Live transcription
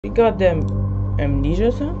You got them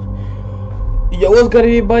amnesia sound? Yo, what's good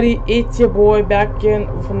everybody? It's your boy back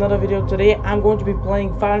again with another video. Today I'm going to be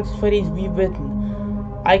playing Final Fantasy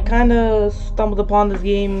Rewritten. I kinda stumbled upon this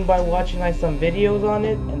game by watching like some videos on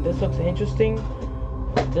it, and this looks interesting.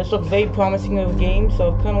 This looks very promising of a game,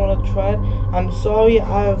 so I kinda wanna try it. I'm sorry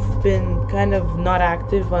I've been kind of not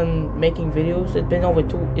active on making videos. It's been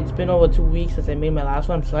over 2 weeks since I made my last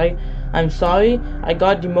one. I'm sorry. I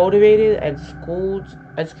got demotivated at school.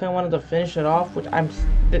 I just kinda wanted to finish it off, which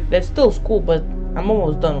that's still school, but I'm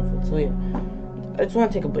almost done with it. So yeah, I just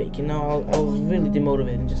want to take a break. You know, I was really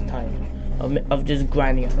demotivated and just tired of just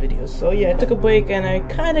grinding out videos. So yeah, I took a break and I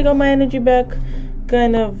kind of got my energy back.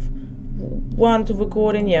 Kind of wanted to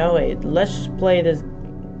record, and yeah, wait, let's play this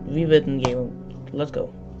Rewritten game. Let's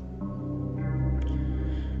go.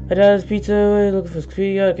 I got pizza. Looking for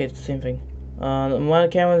security. Okay, it's the same thing. My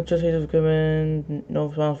camera, just of equipment, no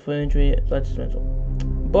response for injury. Let's dismantle.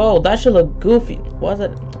 Bro, that should look goofy. Why is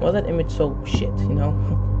that image so shit? You know.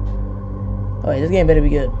 Alright, this game better be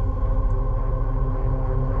good.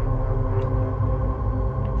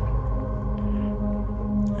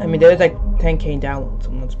 I mean, there's like 10K downloads.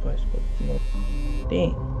 I'm not surprised, but you know,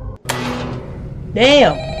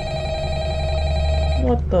 damn.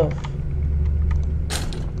 What the?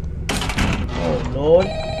 Oh Lord.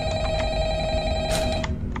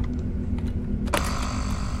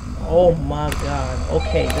 Oh my god.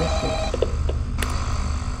 Okay, this is...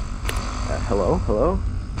 Hello?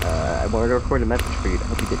 I wanted to record a message for you to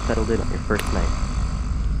help you get settled in on your first night.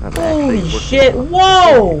 Holy shit,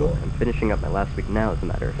 whoa! I'm finishing up my last week now, as a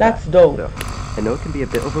matter of fact. That's dope. So, I know it can be a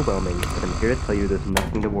bit overwhelming, but I'm here to tell you there's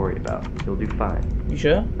nothing to worry about. You'll do fine. You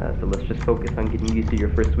sure? So let's just focus on getting used to your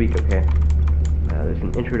first week, okay? There's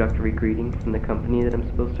an introductory greeting from the company that I'm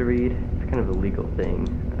supposed to read. It's kind of a legal thing,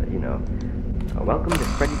 you know. Welcome to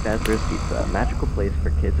Freddy Fazbear's Pizza, a magical place for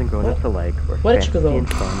kids and grown-ups alike, where fantasy and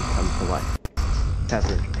fun come to life.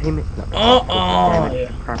 Fazbear Entertainment is not responsible for damage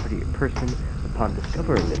to property or person. Upon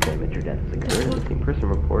discovering this damage or death has occurred, a missing person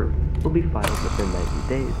report will be filed within 90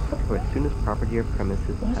 days, or as soon as property or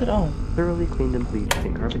premises has thoroughly cleaned and bleached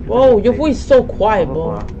and garbage. Whoa, your voice is so quiet,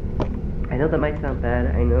 bro. I know that might sound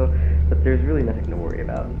bad, I know, but there's really nothing to worry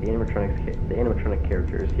about. The animatronic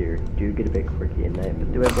characters here do get a bit quirky at night,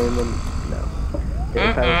 but do I blame them? No.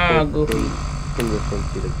 Goofy. Been listening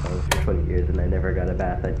to these songs for 20 years and I never got a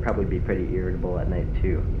bath. I'd probably be pretty irritable at night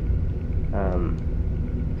too.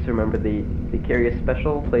 So remember, they carry a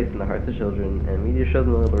special place in the hearts of children, and we need to show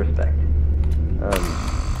them a little respect.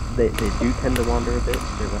 They do tend to wander a bit.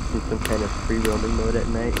 They're left in some kind of free roaming mode at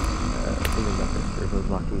night, assuming that their servos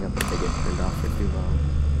locking up if they get turned off for too long.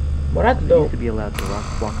 Well, that's dope. They used to be allowed to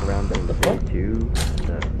walk around during the day too,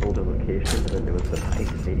 the older location, but then there was the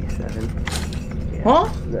Pikes 87. Yeah. Huh?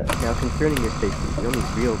 Now, concerning your safety, the only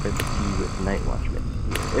real risk to you with night watchmen,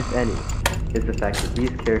 if any, is the fact that these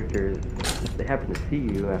characters, if they happen to see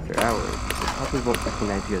you after hours, they probably won't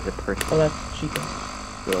recognize you as a person. Oh, that's cheating.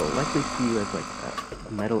 They'll likely see you as like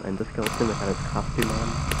a metal endoskeleton without its costume on.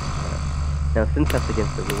 Now, since that's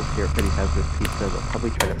against the rules here at Freddy Fazbear's Pizza, they'll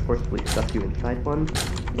probably try to forcefully stuff you inside one.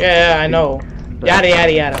 Yeah, I know. Yada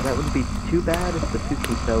yada yada. That wouldn't be too bad if the suits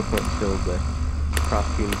themselves weren't filled with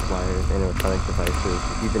costumes, wires, animatronic devices,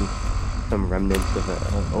 even some remnants of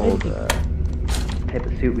an old type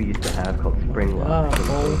of suit we used to have called spring locks.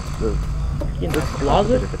 Those cause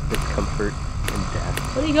a bit of discomfort and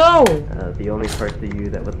death. Where'd he go? The only parts of you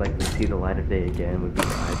that would likely see the light of day again would be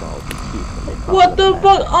your eyeballs and teeth when they pop. What the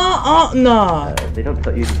fuck? Nah. They don't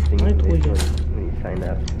tell you these things when you sign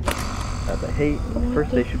up. But hey,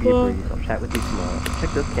 first day should be a breeze. I'll chat with you tomorrow.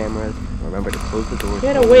 Check those cameras. Remember to close the doors.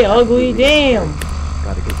 Get away, ugly. Damn.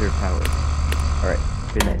 Gotta conserve power. Alright,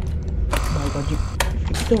 good night. Oh my god, you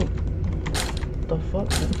don't. What the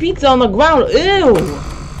fuck? Pizza on the ground. Ew.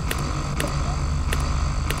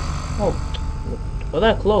 Oh, well,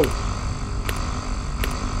 that close.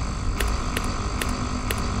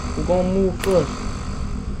 We're gonna move first.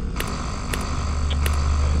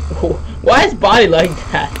 Why is body like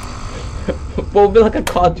that? Bro, be like a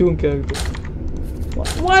cartoon character.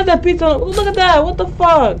 Why is that pizza? Look at that. What the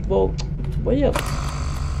fuck, bro? Wait up.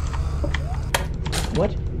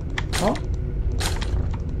 What? Huh?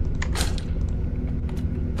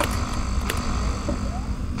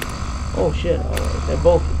 Oh shit. Oh, they're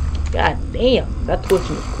both. God damn. That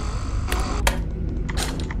twitching is cool.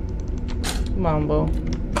 Come on, bro.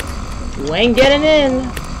 You ain't getting in.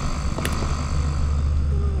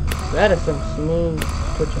 That is some smooth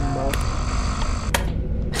twitching, bro.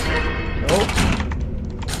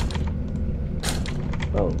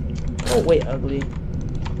 Nope. Oh wait, ugly.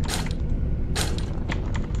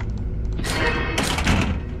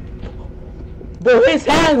 Bro, his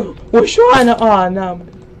hand was trying to. Oh, no.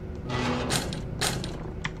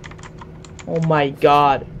 Oh my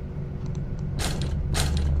god.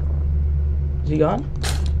 Is he gone?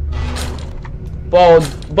 Bro,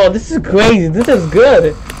 this is crazy. This is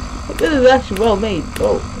good. This is actually well made.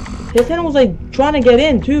 Bro, his hand was like trying to get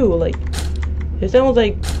in too. Like, his hand was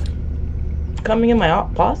like coming in my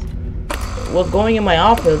office. Was going in my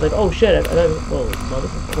office. Like, oh shit. Whoa,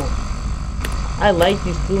 this is cool. I like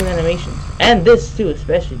these fluent animations. And this too,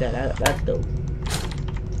 especially that's dope.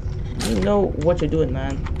 You know what you're doing,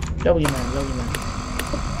 man. W man.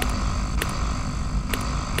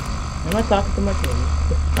 Am I talking too much? I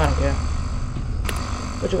don't care.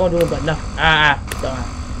 What you gonna do about nothing? Don't.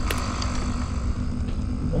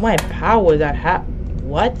 Oh, my power that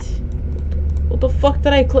what? What the fuck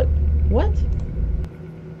did I click? What?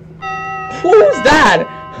 Who's that?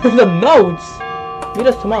 The notes. Meet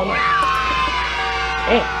us tomorrow night.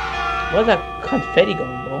 Hey, where's that confetti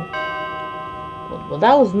going, bro? Well,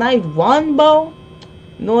 that was night one, bro.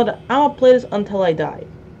 You know what? I'm gonna play this until I die,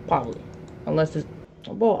 probably. Unless this.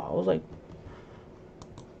 Oh, bro, I was like.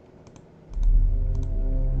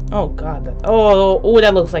 Oh god, oh,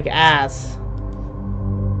 that looks like ass.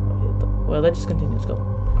 Well, let's just continue. Let's go.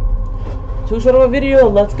 Too short of a video.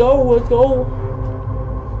 Let's go. What's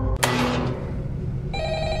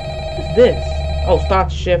this? Oh,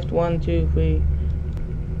 start shift 1, 2, 3.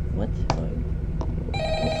 What?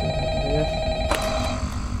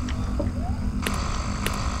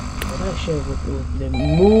 That shit with the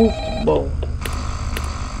moved bow.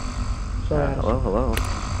 Sorry. Hello.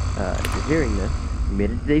 If you're hearing this, you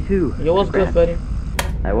made it to day 2. Yo, what's good, Freddy?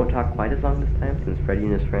 I won't talk quite as long this time, since Freddy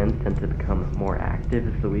and his friends tend to become more active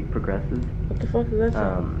as the week progresses. What the fuck is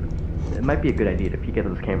that? It might be a good idea to peek at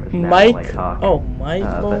those cameras now Mike? while I talk. Oh, Mike?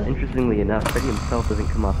 But interestingly enough, Freddy himself doesn't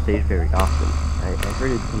come off stage very often. I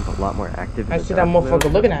heard he becomes a lot more active in I the see that dark motherfucker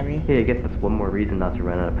mode. looking at me. Hey, I guess that's one more reason not to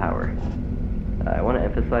run out of power. I want to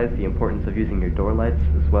emphasize the importance of using your door lights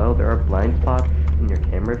as well. There are blind spots in your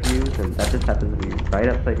camera views, and that just happens to be right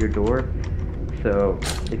outside your door. So,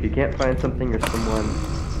 if you can't find something or someone,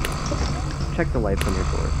 check the lights on your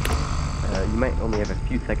doors. You might only have a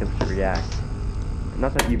few seconds to react.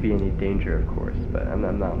 Not that you'd be in any danger, of course, but I'm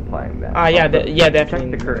not implying that. Yeah, definitely.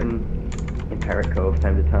 Check the curtain in Parrot Cove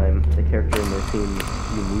time to time. The character in there seems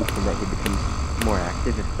unique in that he becomes more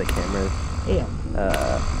active if the cameras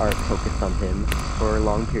aren't focused on him for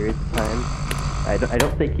long periods of time. I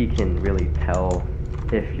don't think he can really tell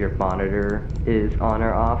if your monitor is on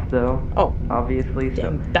or off, though. Oh, obviously.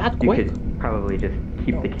 So that quick? You could probably just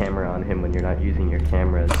keep the camera on him when you're not using your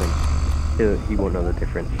cameras, and he won't know the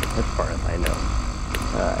difference, as far as I know.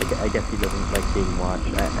 I guess he doesn't like being watched.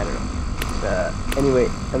 I don't know. Anyway,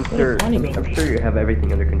 I'm sure you have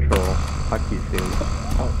everything under control. Talk to you soon.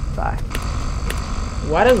 Oh, bye.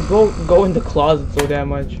 Why does bro go in the closet so damn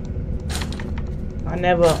much? I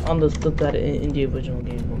never understood that in the original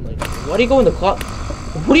game. Like, why do you go in the closet?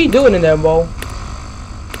 What are you doing in there, bro?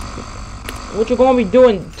 What you gonna be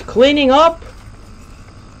doing? Cleaning up?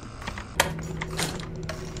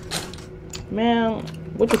 Man,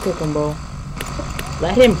 what you cooking, bro?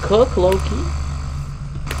 Let him cook, Loki.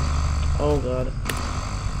 Oh god.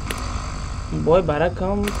 Boy, better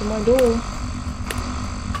come to my door.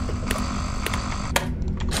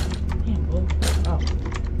 Damn, bro.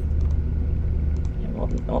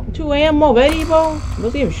 Oh. 2 a.m. already, bro?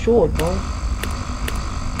 Let's even short, bro.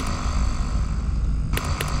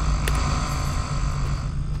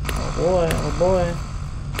 Oh boy.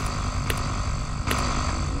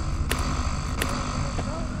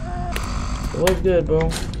 What's good, bro?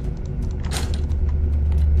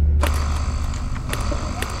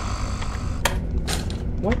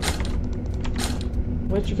 What?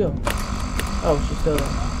 Where'd you go? Oh, she's still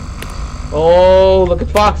there. Oh, look at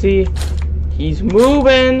Foxy. He's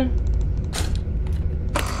moving.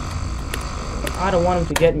 I don't want him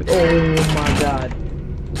to get me. Oh my god.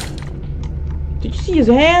 Did you see his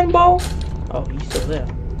hand, bro? Oh, he's still there.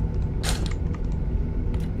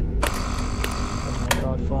 Oh my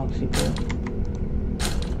god, Foxy, bro.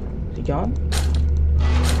 Is he gone?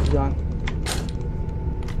 He's gone.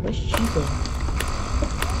 Where's Chico?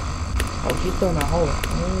 Oh, she's still in that hole.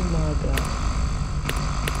 Oh my god.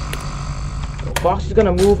 The box is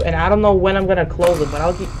gonna move, and I don't know when I'm gonna close it, but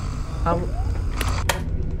I'm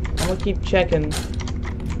gonna keep checking.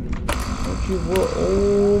 Don't you worry.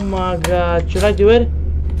 Oh my god. Should I do it?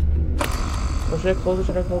 Or should I close it?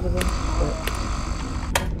 Should I close it then?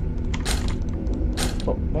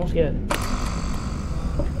 Oh, I'm scared.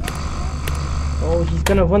 Oh, he's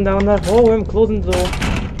gonna run down that hole. I'm closing the door.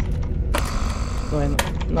 No,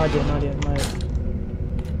 not yet.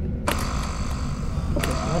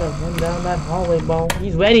 Gotta run down that hallway, bro.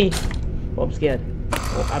 He's ready. Oh, I'm scared.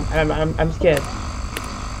 Oh, I'm scared.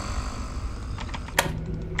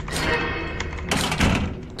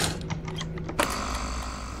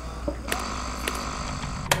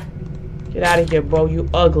 Get out of here, bro. You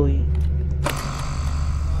ugly.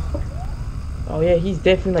 Oh yeah, he's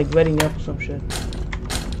definitely like ready up or some shit.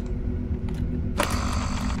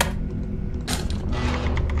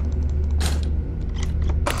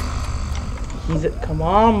 Come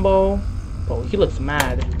on, bro. Bro, he looks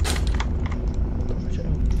mad.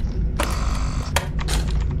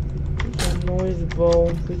 That noise, bro.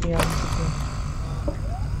 I'm freaking out.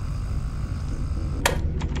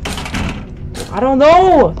 I don't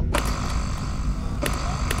know.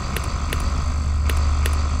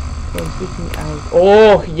 I'm freaking out.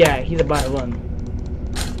 Oh yeah, he's about to run.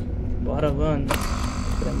 About to run.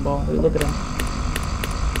 Look at him, bro. Look at him.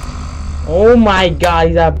 Oh my god,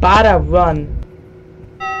 he's about to run.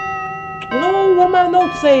 No, what my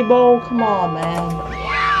notes say, bro? Come on, man.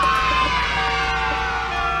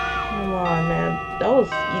 Come on, man. That was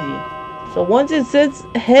easy. So once it says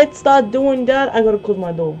head start doing that, I gotta close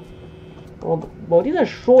my door. Bro, these are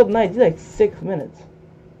short nights. These are like 6 minutes.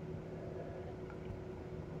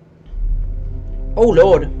 Oh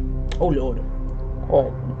lord. Oh lord.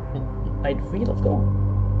 Oh, night 3. Let's go.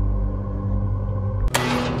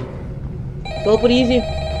 So pretty easy.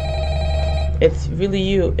 It's really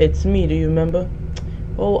you. It's me. Do you remember?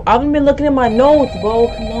 Oh, I haven't been looking at my notes, bro.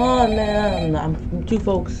 Come on, man. I'm too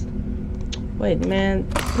focused. Wait, man.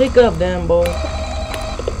 Pick up, damn, bro. I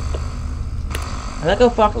like how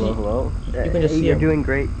fucked you. Hello. You can just see you're him. Doing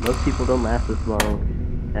great. Most people don't last this long.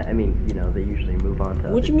 I mean, you know, they usually move on to.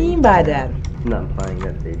 What you mean by that? I'm not implying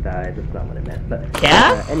that they died. That's not what I meant. But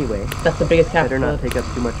Cat? Anyway, that's the biggest cat. Better not take up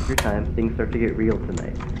too much of your time. Things start to get real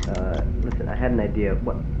tonight. Listen, I had an idea of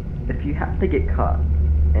what if you have to get caught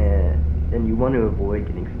and you want to avoid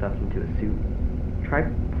getting stuffed into a suit. Try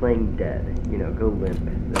playing dead. You know, go limp.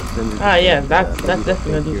 Yeah, that's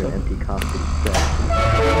definitely gonna do something. Empty costume set.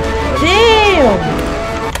 Damn!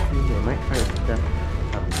 I might try to stuff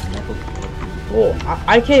metal. Oh,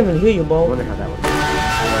 I can't even hear you, bro. I wonder how that would work.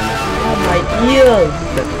 Oh, my ears!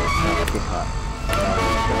 Get hot.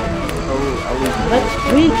 That's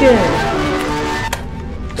freaking!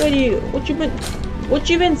 Freddy, what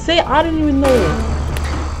you been say? I didn't even know.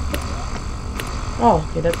 Oh,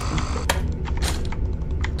 okay, that's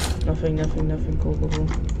nothing. Cool.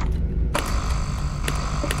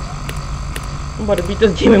 I'm about to beat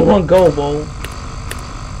this game in one go, bro.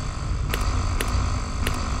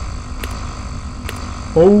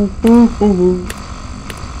 Oh.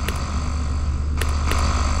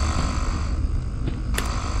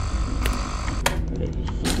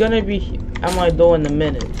 He's gonna be at my door in a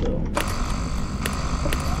minute, so.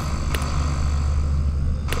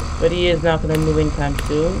 But he is not gonna move anytime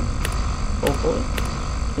soon. Hopefully.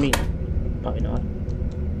 I mean, probably not.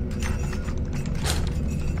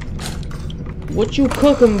 What you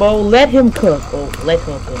cooking, bro? Let him cook. Oh, let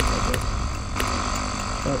her cook.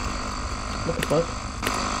 Okay. What the fuck?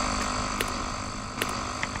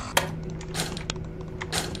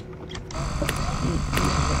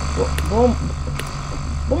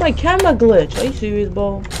 Bro, my camera glitch. Are you serious,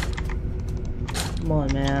 bro? Come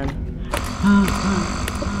on, man.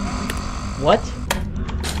 What?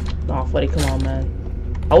 Oh, Freddy, come on, man.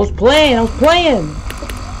 I was playing. Oh my.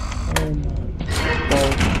 Bro.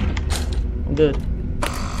 I'm good.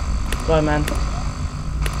 Sorry, man.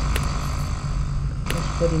 Where's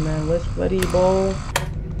Freddy, man? Where's Freddy, bro?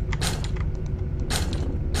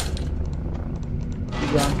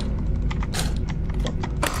 He's gone.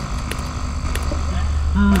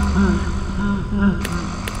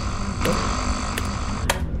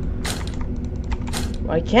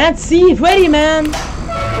 I can't see Freddy, man.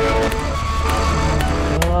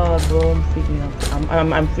 Oh, bro, I'm freaking out.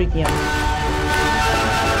 I'm freaking out.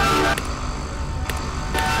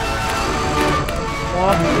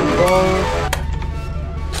 Fuck, bro.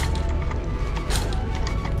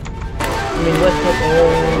 I mean, let's go.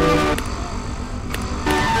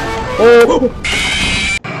 Oh.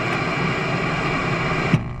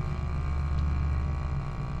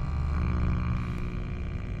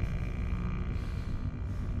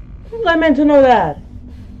 I meant to know that.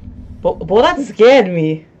 But that scared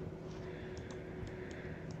me.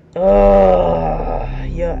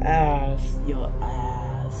 Your ass.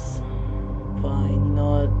 Fine, you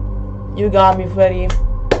know what? You got me, Freddy.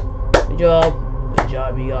 Good job,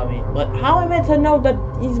 you got me. But how I meant to know that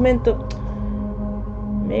he's meant to...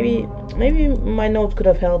 Maybe my notes could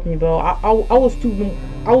have helped me, bro. I was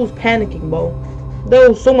panicking, bro. There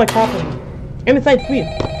was so much happening. And it's like 3.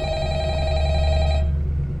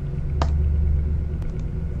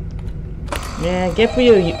 Man, get for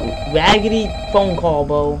your raggedy phone call,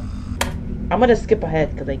 Bo. I'm gonna skip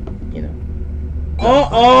ahead, cause you know.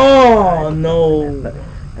 Oh no. But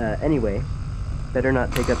anyway, better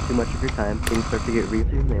not take up too much of your time. Things start to get real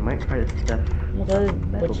soon. They might try to stuff.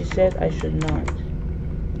 But you said I should not.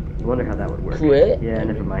 I wonder how that would work. Quit? Yeah,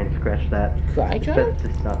 never mind. Scratch that. Cry, It's best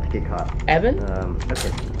just not to get caught. Evan?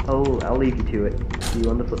 Okay. I'll leave you to it. See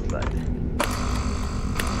you on the flip side.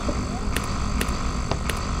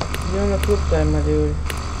 See you on the flip side, my dude.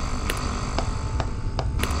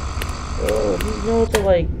 Oh, these notes are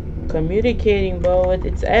like communicating, bro.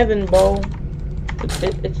 It's Evan, bro. It's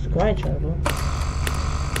the grind shot, bro.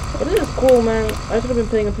 But this is cool, man. I should have been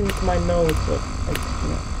paying attention to my notes, but you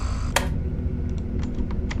know.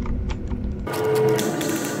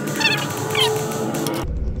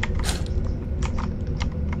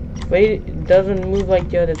 But he doesn't move like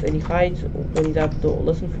the others, and he hides when he's out the door.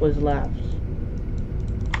 Listen for his laughs.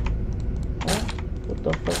 Huh? What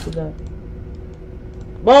the fuck was that?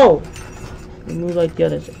 Whoa! He moves like the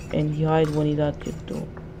others, and he hides when he's out the door.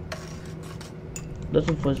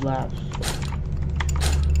 Listen for his laughs.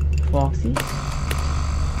 Foxy?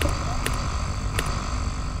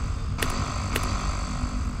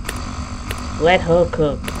 Let her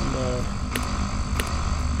cook.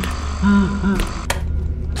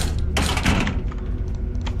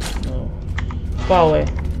 No. Far away.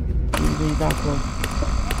 He's not close.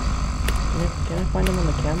 Can I find him on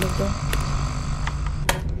the cameras though?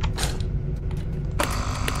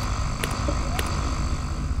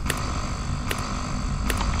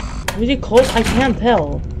 Is he close? I can't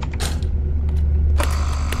tell.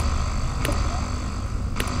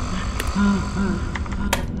 I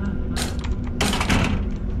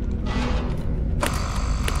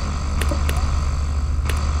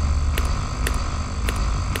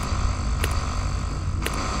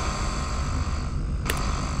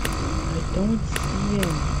don't see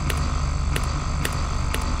him.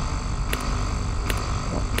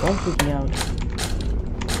 Oh, don't freak me out.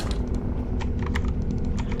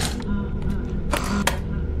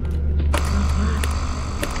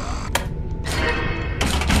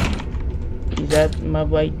 He's at my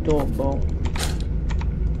right door, bro.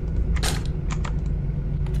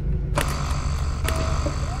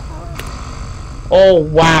 Oh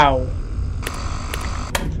wow!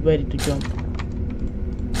 He's ready to jump.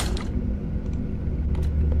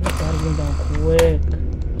 Gotta get down quick.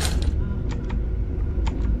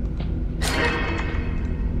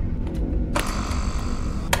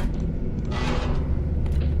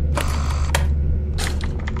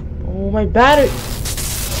 Oh my battery!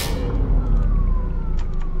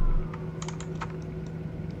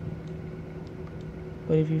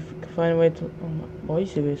 But if you find a way to... Oh my... Boy, you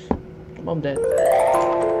serious? I'm dead.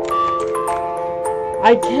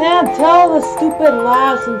 I can't tell the stupid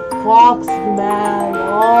laughs and Foxy, man.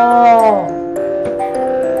 Oh.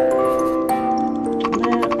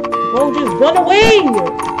 Man. Bro, just run away!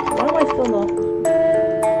 Why am I still not?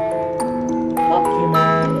 Fuck you,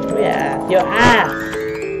 man. Yeah, your ass.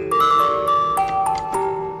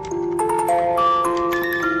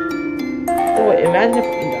 Oh, wait, imagine if...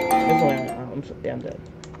 No, that's all I'm dead.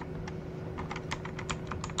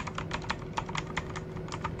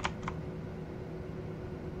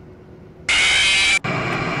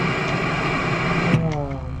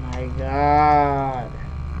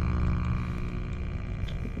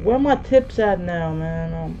 Where are my tips at now,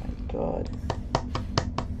 man? Oh my god.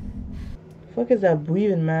 The fuck is that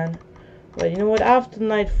breathing, man? But you know what? After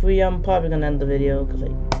night 3, I'm probably gonna end the video because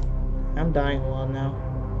I'm dying a lot now.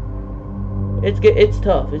 It's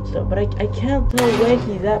tough, but I can't tell where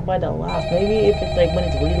he's at by the laugh. Maybe if it's like when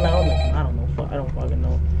it's really loud, like I don't know. I don't fucking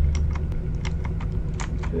know.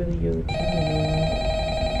 It's really irritating.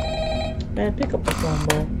 Man, pick up the phone,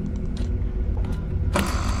 bro.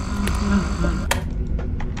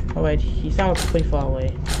 Oh wait, he sounds pretty far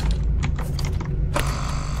away.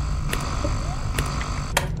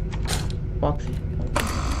 Foxy.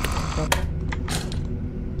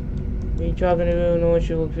 What are you trying to do? Know what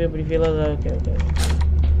you look for, but you feel like okay.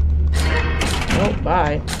 Oh,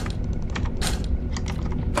 bye.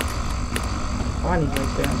 Bonnie's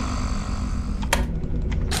right there.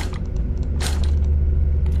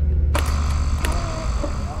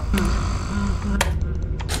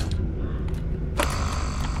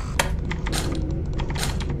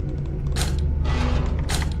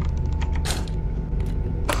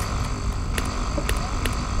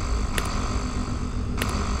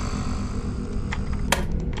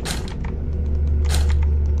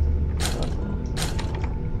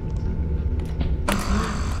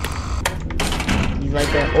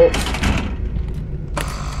 Right there. Oh.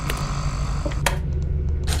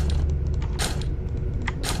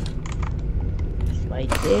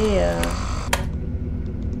 Yeah.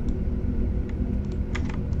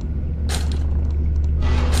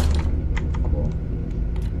 Cool.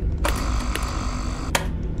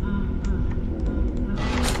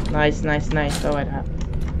 Nice, nice, nice. Alright,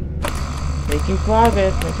 making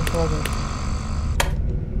progress, making progress.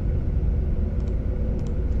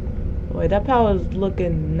 Wait, that power is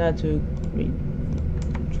looking not too me.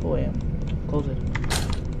 Oh yeah. Close it.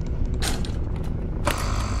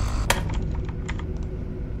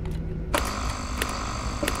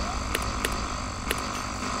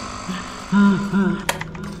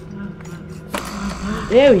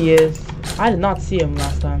 There he is. I did not see him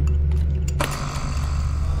last time.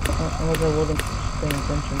 Unless I wasn't paying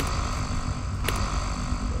attention.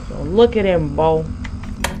 So look at him, Bo.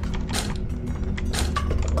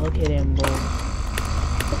 Look at him, Bo.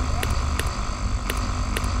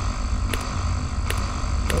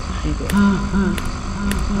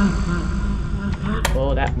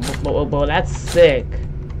 Bo, that's sick.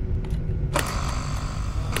 I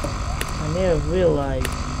never realized.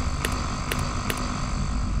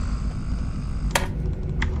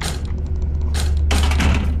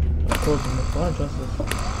 Of course, I don't trust this.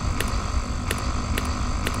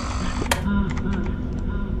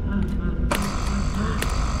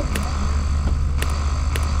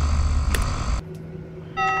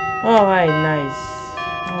 Alright, nice.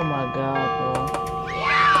 Oh my god, bro.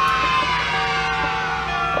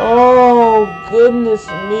 Oh, goodness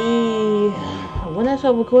me. When I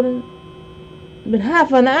started recording, it's been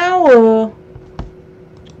half an hour.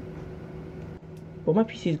 But my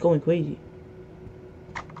PC is going crazy.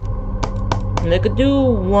 And I could do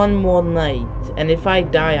one more night. And if I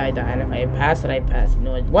die, I die. And if I pass it, I pass. You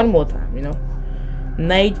know, one more time, you know?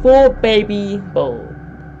 Night 4, baby. Boom.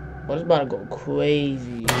 Oh, it's about to go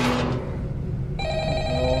crazy.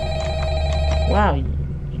 Wow, you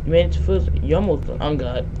made it to first. You almost done. On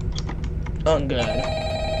God. On God.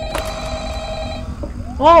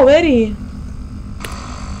 Already?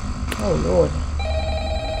 Oh, Lord.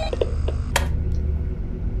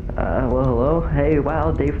 Well, hello. Hey,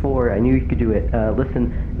 wow, day 4. I knew you could do it.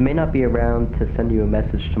 Listen, may not be around to send you a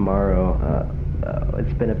message tomorrow.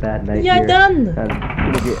 It's been a bad night Yeah, here. done.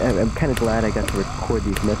 I'm kind of glad I got to record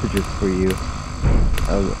these messages for you.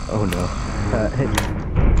 Oh no. Hey,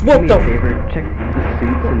 What do me the? a favor, check the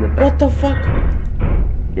suits in the back. What the fuck?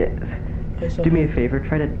 Yeah. Do me a favor,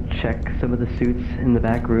 try to check some of the suits in the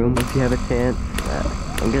back room if you have a chance.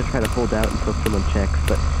 I'm gonna try to hold out until someone checks,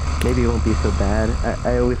 but maybe it won't be so bad.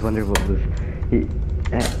 I always wonder what was.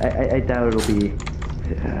 I doubt it'll be.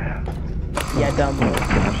 Yeah, dumb. Oh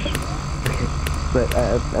gosh. Okay. But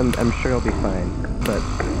I'm sure I'll be fine. But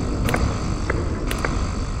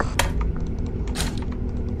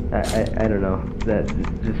I don't know. That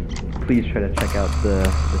just please try to check out the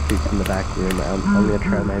suits in the back room. I'm gonna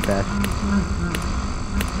try my best.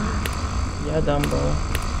 Yeah, Dumbo.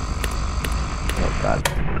 Oh god. Oh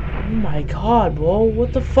my god, bro.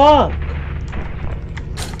 What the fuck?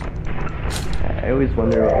 I always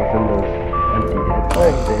wonder what was in those empty heads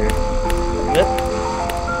back there. Yep.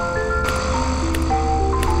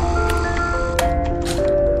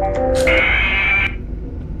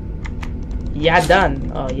 Yeah,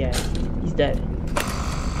 done. Oh yeah, he's dead.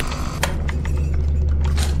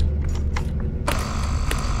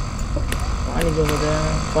 Bonnie's over there.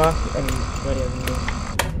 Fuck. I mean, whatever.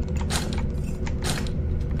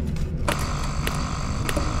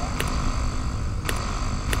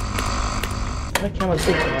 My camera's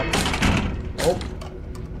big enough. Oh.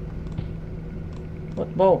 What?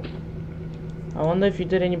 Whoa. I wonder if you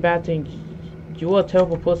did any bad things. You were a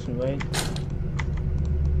terrible person, right?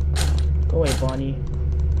 Go away, Bonnie.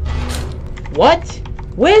 What?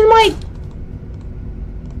 Where's my...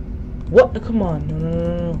 What? Come on.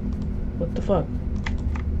 No. What the fuck?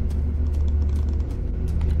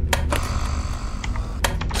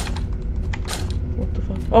 What the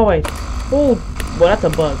fuck? Oh, wait. Oh, well, that's a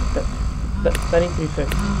bug. That needs to be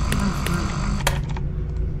fixed.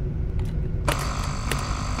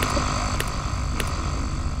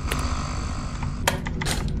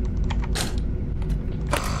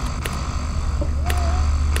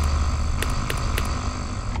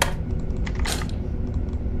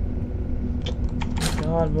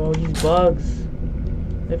 God, bro, these bugs.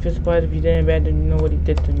 If it's surprised if you didn't abandon, you know what he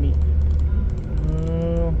did to me.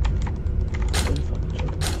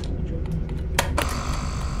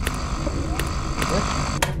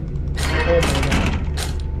 Oh my god.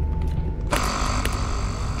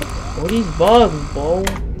 What are these bugs, bro?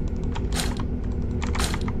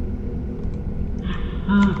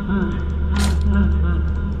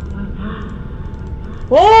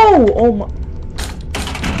 Whoa! Oh my.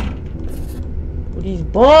 These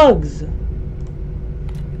bugs.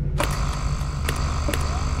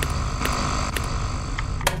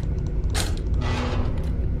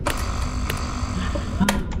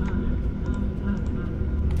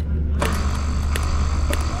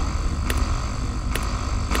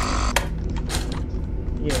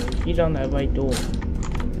 Yeah, he's on that right door.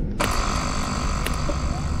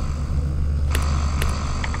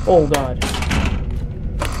 Oh God.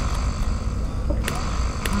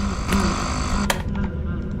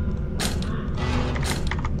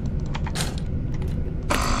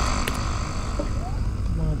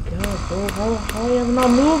 Bro, how I have not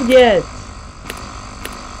moved yet?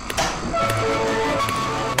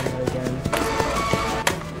 Again.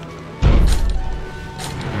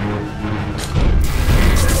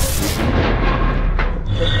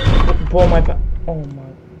 Bro, oh my.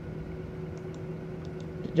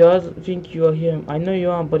 Just think you are him. I know you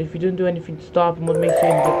are, but if you don't do anything to stop him, what makes you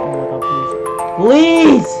get? Oh my God,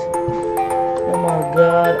 please. Please! Oh my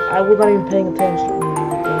God, I was not even paying attention. Oh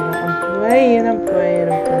my God, I'm praying.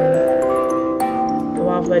 Come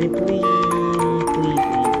on, Freddy, please. Please.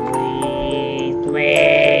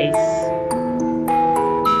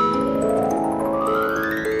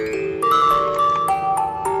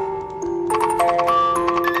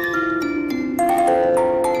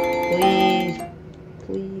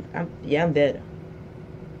 I'm dead.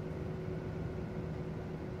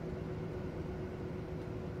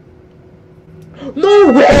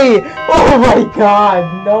 No way! Oh my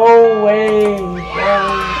God, no way!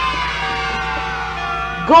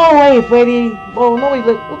 Go away, Freddy! Bro, no way,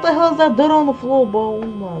 like, what the hell is that dirt on the floor, bro? Oh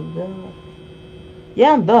my God.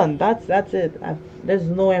 Yeah, I'm done. That's it. There's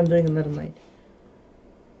no way I'm doing another night.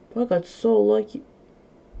 Bro, I got so lucky.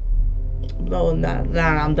 No, I'm done.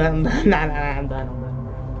 I'm done.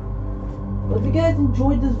 Well, if you guys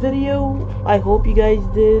enjoyed this video, I hope you guys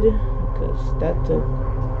did, because that took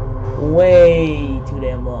way too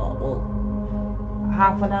damn long. Well,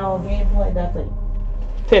 half an hour gameplay, that's like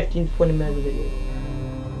 15-20 minutes of video.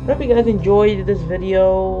 I hope you guys enjoyed this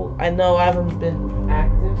video. I know I haven't been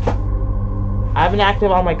active. I've been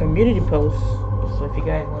active on my community posts, so if you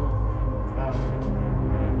guys want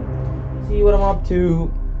to see what I'm up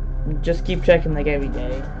to, just keep checking like every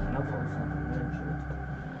day.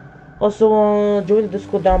 Also, join the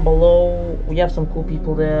Discord down below. We have some cool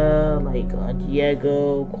people there, like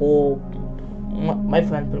Diego, Cole, my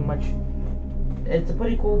friends, pretty much. It's a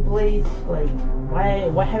pretty cool place. Like,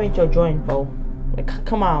 why haven't you joined, bro? Like,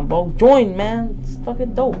 come on, bro, join, man. It's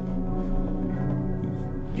fucking dope.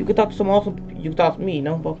 You can talk to someone else. You can talk to me, you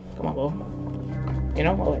know, bro. Come on, bro. You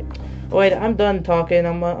know, alright. I'm done talking.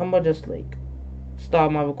 I'm gonna just like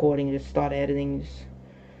start my recording. Just start editing. Just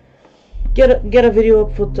get a video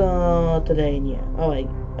up for today, and yeah. Alright,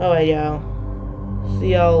 y'all.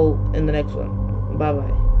 See y'all in the next one. Bye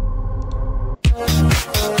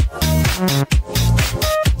bye.